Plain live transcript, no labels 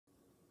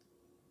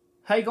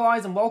Hey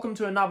guys, and welcome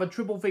to another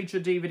triple feature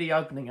DVD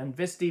opening, and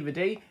this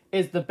DVD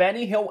is the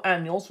Benny Hill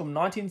Annuals from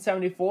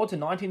 1974 to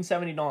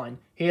 1979.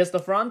 Here's the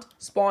front,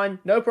 spine,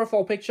 no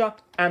profile picture,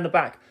 and the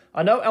back.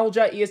 I know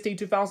LJ EST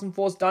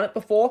 2004's done it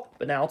before,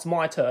 but now it's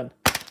my turn.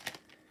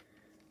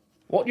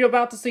 What you're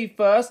about to see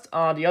first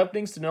are the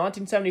openings to the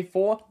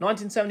 1974,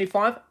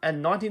 1975,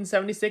 and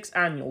 1976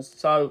 annuals.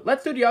 So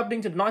let's do the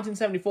opening to the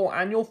 1974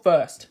 annual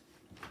first.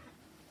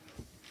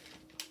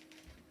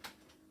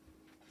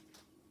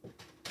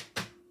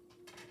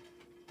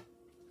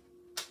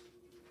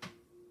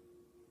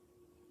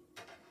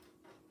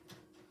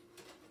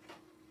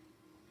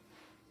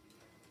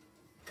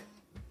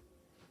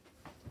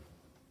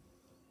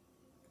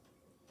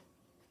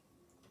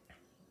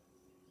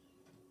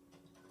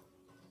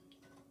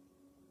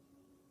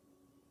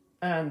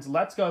 And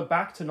let's go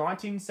back to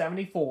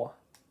 1974.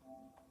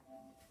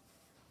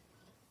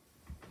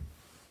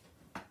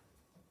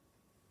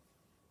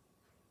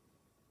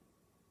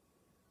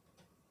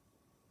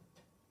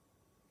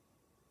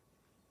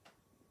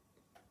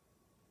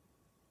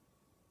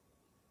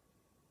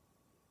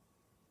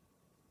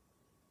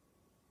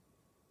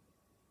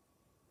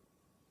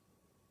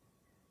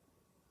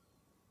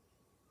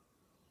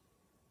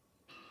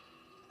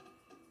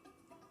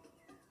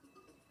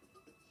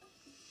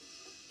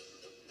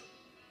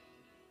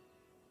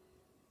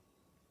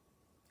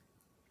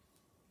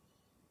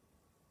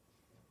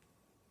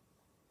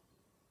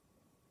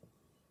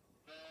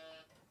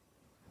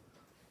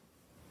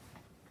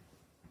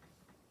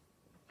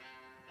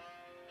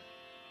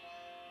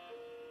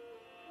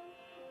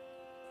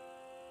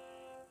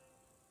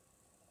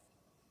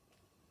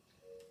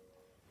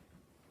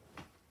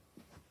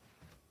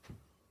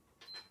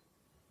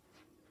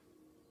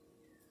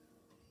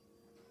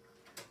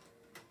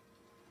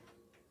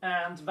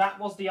 And that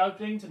was the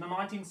opening to the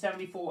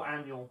 1974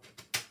 annual.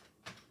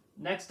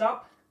 Next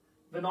up,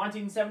 the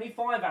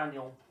 1975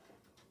 annual.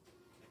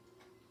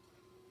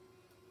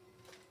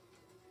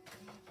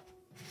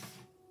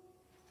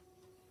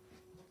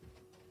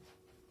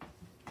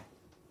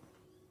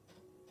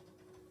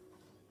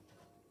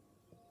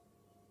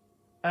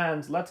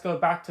 And let's go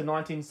back to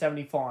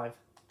 1975.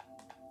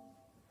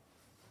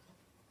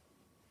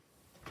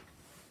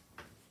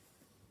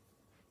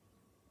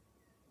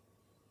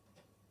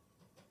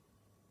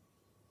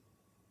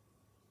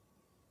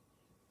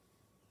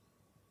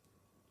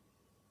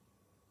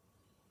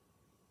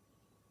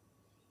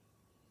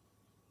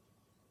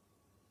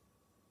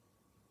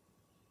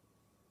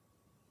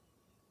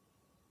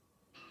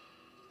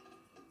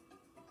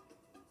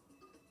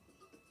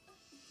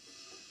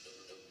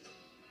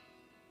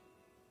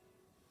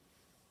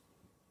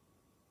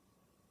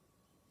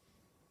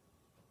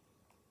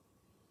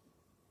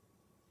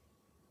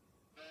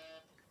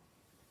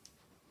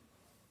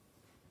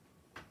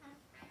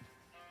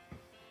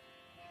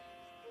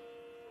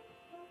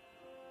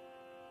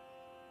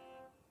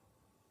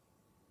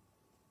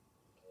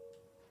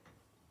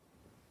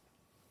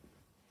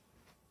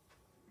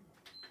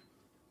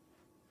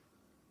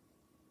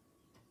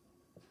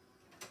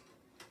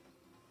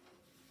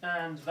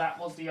 And that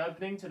was the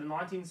opening to the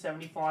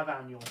 1975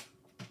 annual.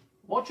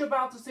 What you're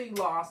about to see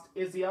last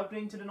is the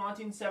opening to the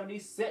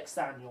 1976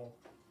 annual.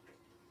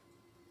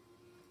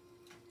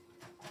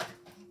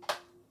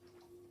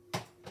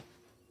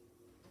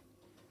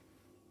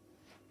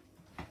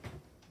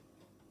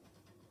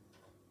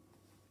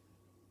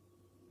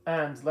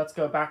 And let's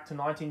go back to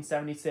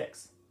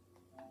 1976.